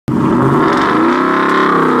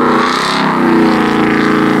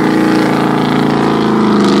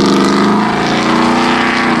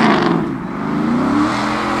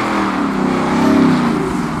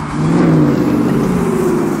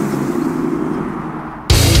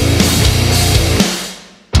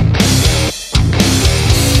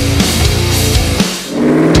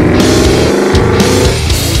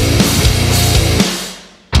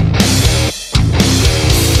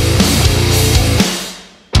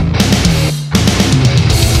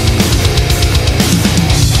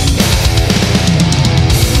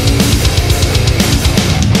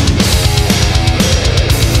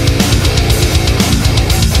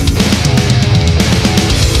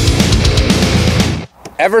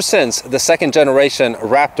Ever since the second generation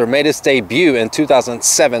Raptor made its debut in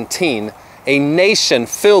 2017, a nation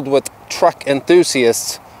filled with truck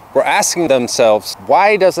enthusiasts were asking themselves,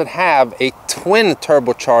 why does it have a twin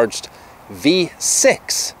turbocharged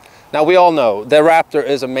V6? Now, we all know the Raptor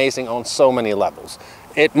is amazing on so many levels.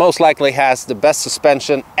 It most likely has the best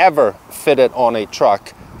suspension ever fitted on a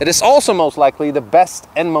truck. It is also most likely the best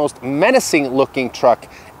and most menacing looking truck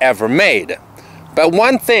ever made. But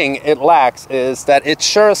one thing it lacks is that it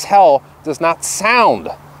sure as hell does not sound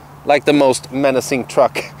like the most menacing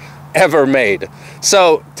truck ever made.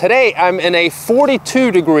 So today I'm in a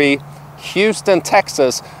 42-degree Houston,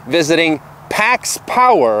 Texas, visiting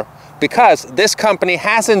PaxPower, because this company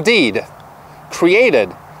has indeed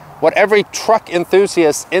created what every truck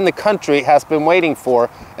enthusiast in the country has been waiting for,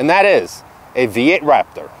 and that is a V8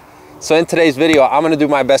 Raptor. So in today's video, I'm going to do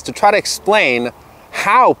my best to try to explain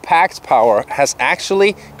how PaxPower has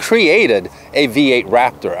actually created a V8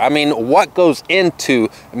 Raptor. I mean, what goes into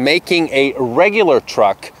making a regular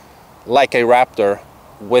truck like a Raptor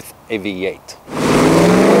with a V8.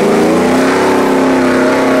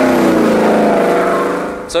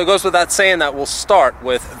 So it goes without saying that we'll start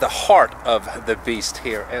with the heart of the beast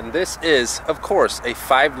here, and this is, of course, a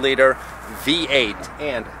 5-liter V8,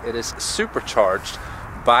 and it is supercharged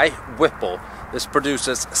by Whipple. This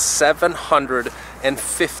produces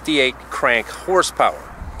 758 crank horsepower.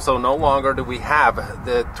 So no longer do we have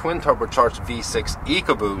the twin turbocharged V6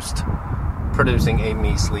 EcoBoost producing a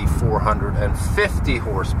measly 450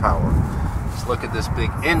 horsepower. Just look at this big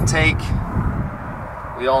intake.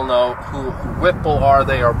 We all know who Whipple are.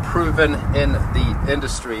 They are proven in the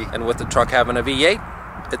industry. And with the truck having a V8,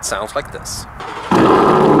 it sounds like this.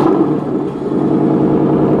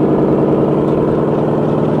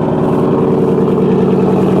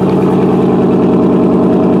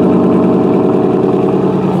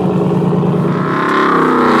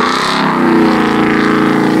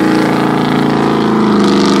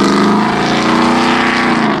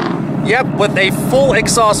 Yep, with a full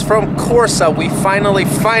exhaust from Corsa, we finally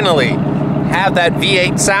have that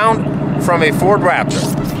V8 sound from a Ford Raptor.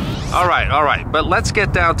 All right, but let's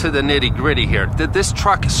get down to the nitty-gritty here. Did this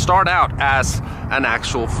truck start out as an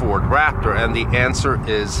actual Ford Raptor? And the answer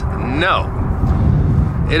is no.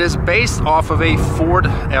 It is based off of a Ford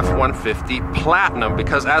F150 Platinum,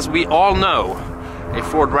 because as we all know, a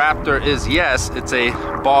Ford Raptor is, yes, it's a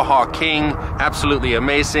Baja King, absolutely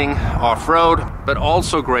amazing off-road, but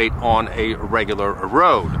also great on a regular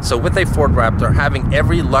road. So with a Ford Raptor having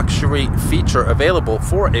every luxury feature available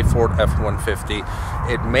for a Ford F150,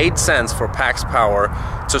 it made sense for PaxPower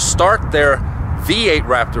to start their V8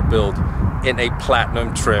 Raptor build in a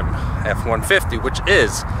platinum trim F150, which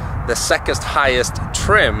is the second highest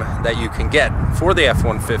trim that you can get for the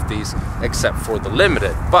F-150s, except for the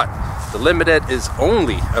Limited. But the Limited is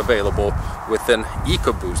only available with an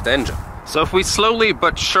EcoBoost engine. So if we slowly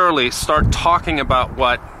but surely start talking about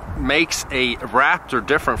what makes a Raptor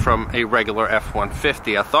different from a regular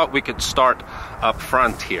F-150, I thought we could start up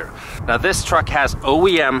front here. Now, this truck has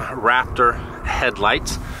OEM Raptor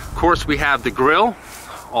headlights. Of course, we have the grille,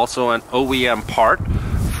 also an OEM part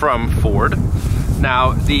from Ford.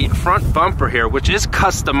 Now, the front bumper here, which is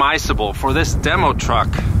customizable for this demo truck,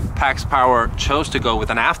 PaxPower chose to go with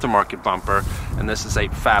an aftermarket bumper, and this is a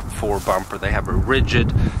Fab 4 bumper. They have a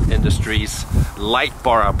Rigid Industries light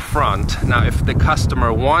bar up front. Now, if the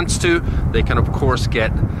customer wants to, they can of course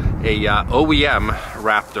get a OEM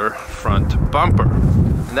Raptor front bumper.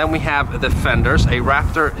 And then we have the fenders. A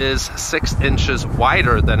Raptor is 6 inches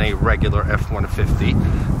wider than a regular F-150.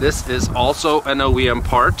 This is also an OEM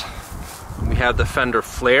part. We have the fender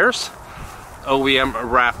flares, OEM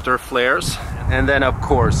Raptor flares, and then of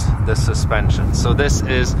course the suspension. So this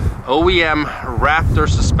is OEM Raptor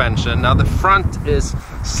suspension. Now the front is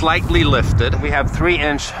slightly lifted. We have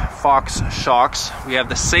 3-inch Fox shocks. We have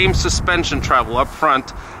the same suspension travel up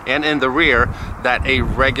front and in the rear that a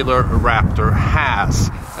regular Raptor has.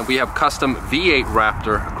 And we have custom V8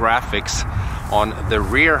 Raptor graphics on the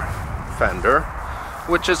rear fender,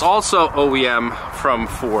 which is also OEM from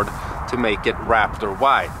Ford to make it Raptor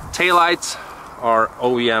wide. Taillights are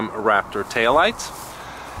OEM Raptor taillights.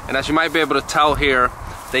 And as you might be able to tell here,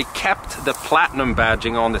 they kept the platinum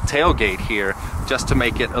badging on the tailgate here just to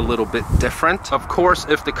make it a little bit different. Of course,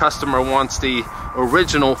 if the customer wants the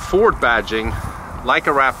original Ford badging like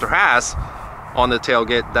a Raptor has on the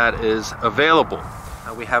tailgate, that is available.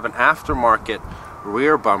 Now we have an aftermarket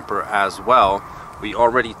rear bumper as well. We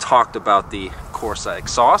already talked about the Corsa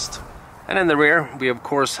exhaust. And in the rear, we of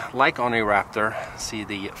course, like on a Raptor, see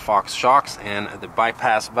the Fox shocks and the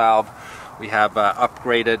bypass valve. We have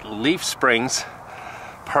upgraded leaf springs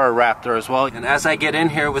per Raptor as well. And as I get in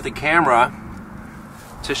here with the camera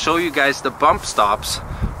to show you guys the bump stops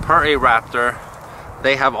per a Raptor,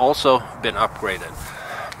 they have also been upgraded.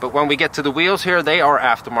 But when we get to the wheels here, they are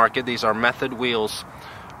aftermarket. These are Method wheels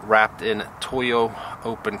wrapped in Toyo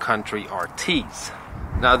Open Country RTs.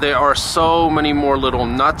 Now there are so many more little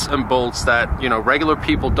nuts and bolts that, you know, regular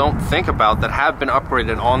people don't think about that have been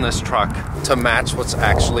upgraded on this truck to match what's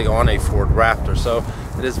actually on a Ford Raptor. So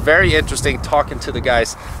it is very interesting talking to the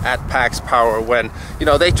guys at PaxPower when, you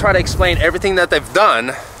know, they try to explain everything that they've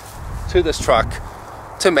done to this truck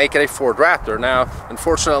to make it a Ford Raptor. Now,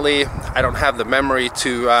 unfortunately, I don't have the memory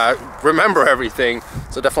to remember everything,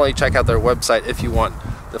 so definitely check out their website if you want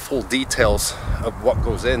the full details of what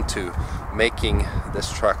goes into making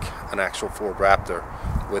this truck an actual Ford Raptor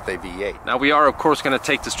with a V8. Now we are of course going to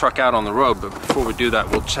take this truck out on the road, but before we do that,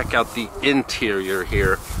 we'll check out the interior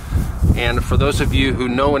here. And for those of you who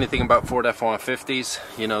know anything about Ford F150s,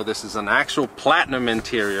 you know this is an actual platinum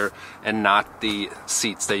interior and not the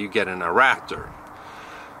seats that you get in a Raptor.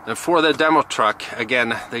 And for the demo truck,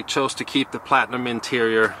 again, they chose to keep the platinum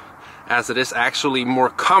interior as it is actually more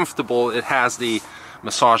comfortable. It has the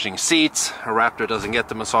massaging seats. A Raptor doesn't get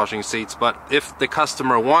the massaging seats, but if the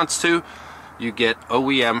customer wants to, you get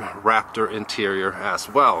OEM Raptor interior as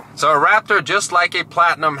well. So a Raptor, just like a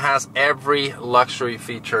Platinum, has every luxury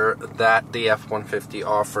feature that the F-150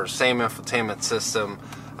 offers. Same infotainment system,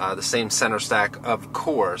 the same center stack, of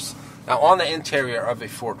course. Now on the interior of a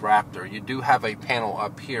Ford Raptor, you do have a panel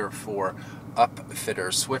up here for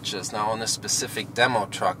upfitter switches. Now on this specific demo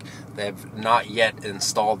truck, they've not yet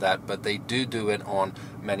installed that, but they do it on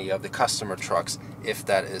many of the customer trucks if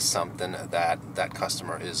that is something that that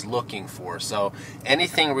customer is looking for. So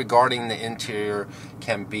anything regarding the interior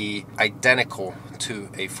can be identical to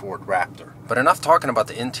a Ford Raptor. But enough talking about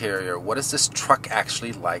the interior. What is this truck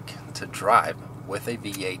actually like to drive with a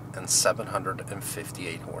V8 and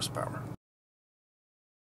 758 horsepower?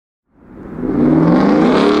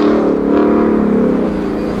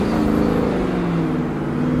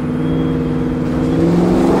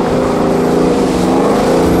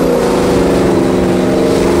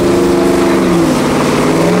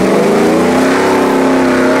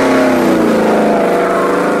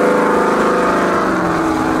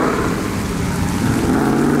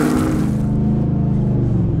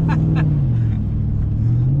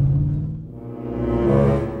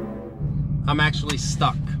 I'm actually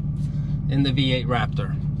stuck in the V8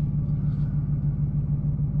 Raptor.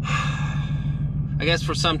 I guess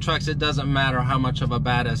for some trucks it doesn't matter how much of a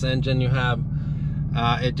badass engine you have.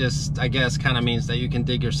 It just, I guess, kind of means that you can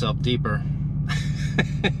dig yourself deeper.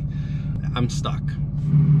 I'm stuck.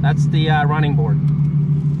 That's the running board.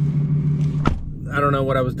 I don't know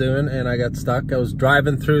what I was doing and I got stuck. I was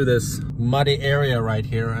driving through this muddy area right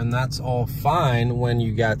here, and that's all fine when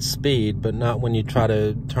you got speed, but not when you try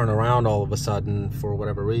to turn around all of a sudden for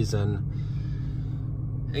whatever reason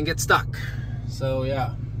and get stuck. So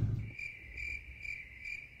yeah.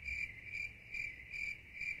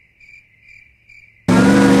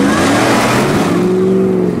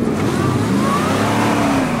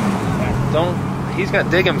 He's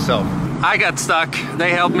gonna dig himself. I got stuck,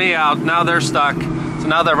 they helped me out, now they're stuck. So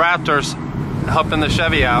now the Raptor's helping the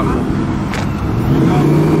Chevy out.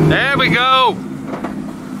 There we go!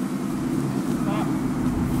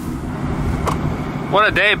 What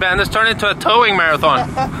a day, Ben. This turned into a towing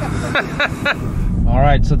marathon.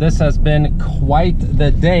 Alright, so this has been quite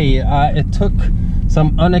the day. It took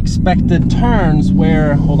some unexpected turns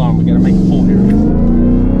where, hold on, we gotta make it full here.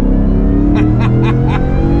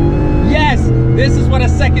 Yes! This is what a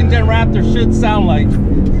second-gen Raptor should sound like.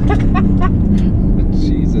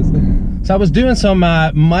 Jesus. So I was doing some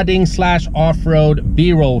mudding / off-road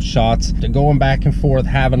B-roll shots, going back and forth,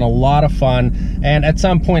 having a lot of fun. And at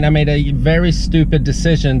some point I made a very stupid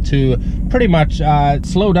decision to pretty much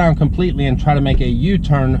slow down completely and try to make a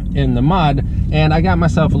U-turn in the mud. And I got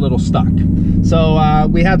myself a little stuck. So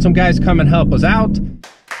we had some guys come and help us out.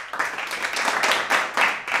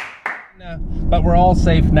 But we're all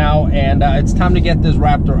safe now, and it's time to get this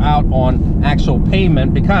Raptor out on actual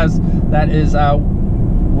pavement, because that is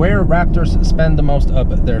where Raptors spend the most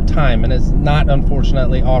of their time, and it's not,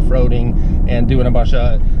 unfortunately, off-roading and doing a bunch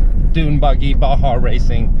of dune buggy Baja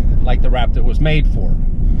racing like the Raptor was made for.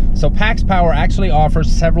 So PaxPower actually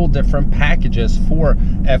offers several different packages for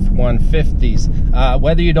F-150s.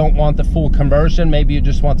 Whether you don't want the full conversion, maybe you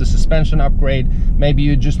just want the suspension upgrade, maybe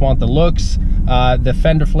you just want the looks, the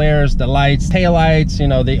fender flares, the lights, tail lights, you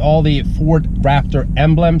know, all the Ford Raptor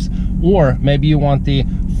emblems, or maybe you want the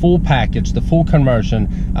full package, the full conversion,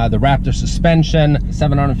 the Raptor suspension,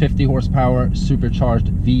 750 horsepower, supercharged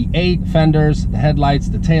V8 fenders, the headlights,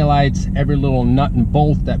 the taillights, every little nut and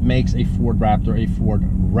bolt that makes a Ford Raptor a Ford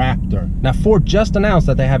Raptor. Now, Ford just announced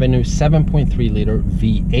that they have a new 7.3 liter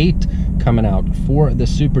V8 coming out for the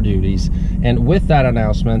Super Duties, and with that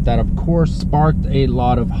announcement, that of course sparked a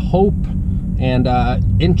lot of hope and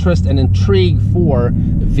interest and intrigue for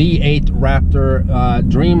V8 Raptor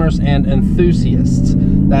dreamers and enthusiasts,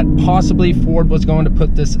 that possibly Ford was going to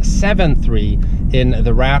put this 7.3 in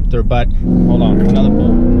the Raptor. But hold on, another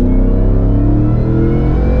bolt.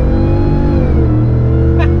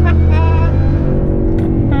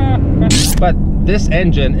 But this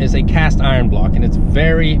engine is a cast iron block, and it's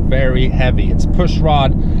very, very heavy. It's push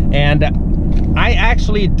rod, and I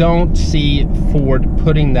actually don't see Ford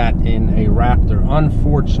putting that in a Raptor.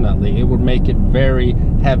 Unfortunately, it would make it very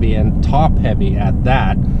heavy, and top heavy at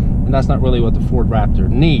that, and that's not really what the Ford Raptor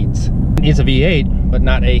needs. It's a V8, but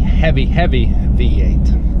not a heavy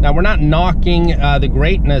V8. Now, we're not knocking the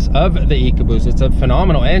greatness of the EcoBoost. It's a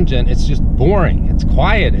phenomenal engine. It's just boring. It's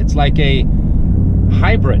quiet. It's like a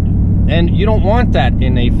hybrid. And you don't want that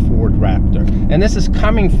in a Ford Raptor. And this is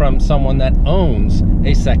coming from someone that owns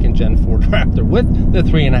a second-gen Ford Raptor with the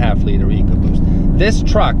 3.5 liter EcoBoost. This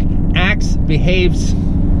truck acts, behaves,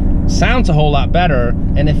 sounds a whole lot better,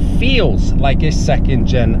 and it feels like a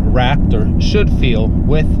second-gen Raptor should feel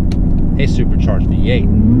with a supercharged V8.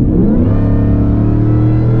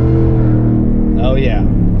 Oh yeah.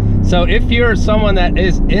 So if you're someone that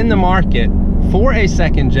is in the market for a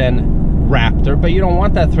second-gen Raptor, but you don't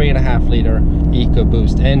want that 3.5 liter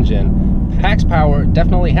EcoBoost engine, PaxPower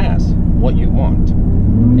definitely has what you want, a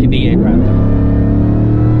V8 Raptor.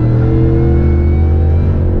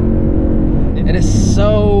 It is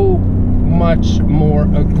so much more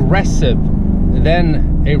aggressive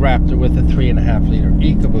than a Raptor with a 3.5 liter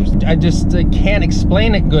EcoBoost. I just can't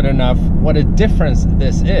explain it good enough what a difference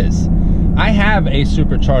this is. I have a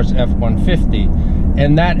supercharged F150,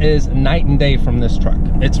 and that is night and day from this truck.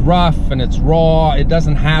 It's rough and it's raw. It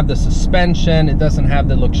doesn't have the suspension. It doesn't have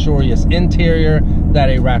the luxurious interior that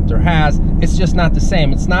a Raptor has. It's just not the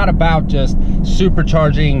same. It's not about just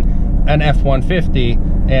supercharging an F150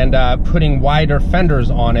 and putting wider fenders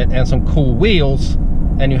on it and some cool wheels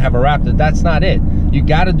and you have a Raptor. That's not it. You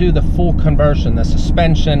got to do the full conversion, the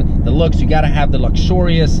suspension, the looks. You got to have the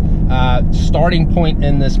luxurious starting point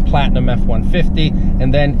in this Platinum F150,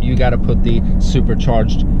 and then you got to put the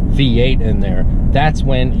supercharged V8 in there. That's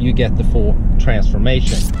when you get the full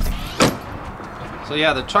transformation. So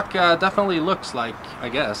yeah, the truck definitely looks like, I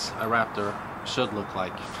guess, a Raptor should look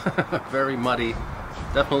like. Very muddy,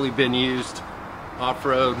 definitely been used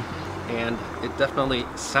off-road, and it definitely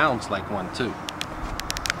sounds like one too.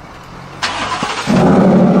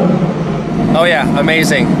 Oh yeah,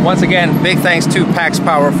 amazing. Once again, big thanks to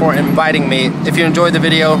PaxPower for inviting me. If you enjoyed the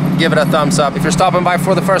video, give it a thumbs up. If you're stopping by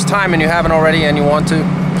for the first time and you haven't already and you want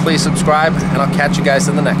to, please subscribe, and I'll catch you guys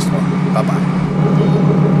in the next one. Bye-bye.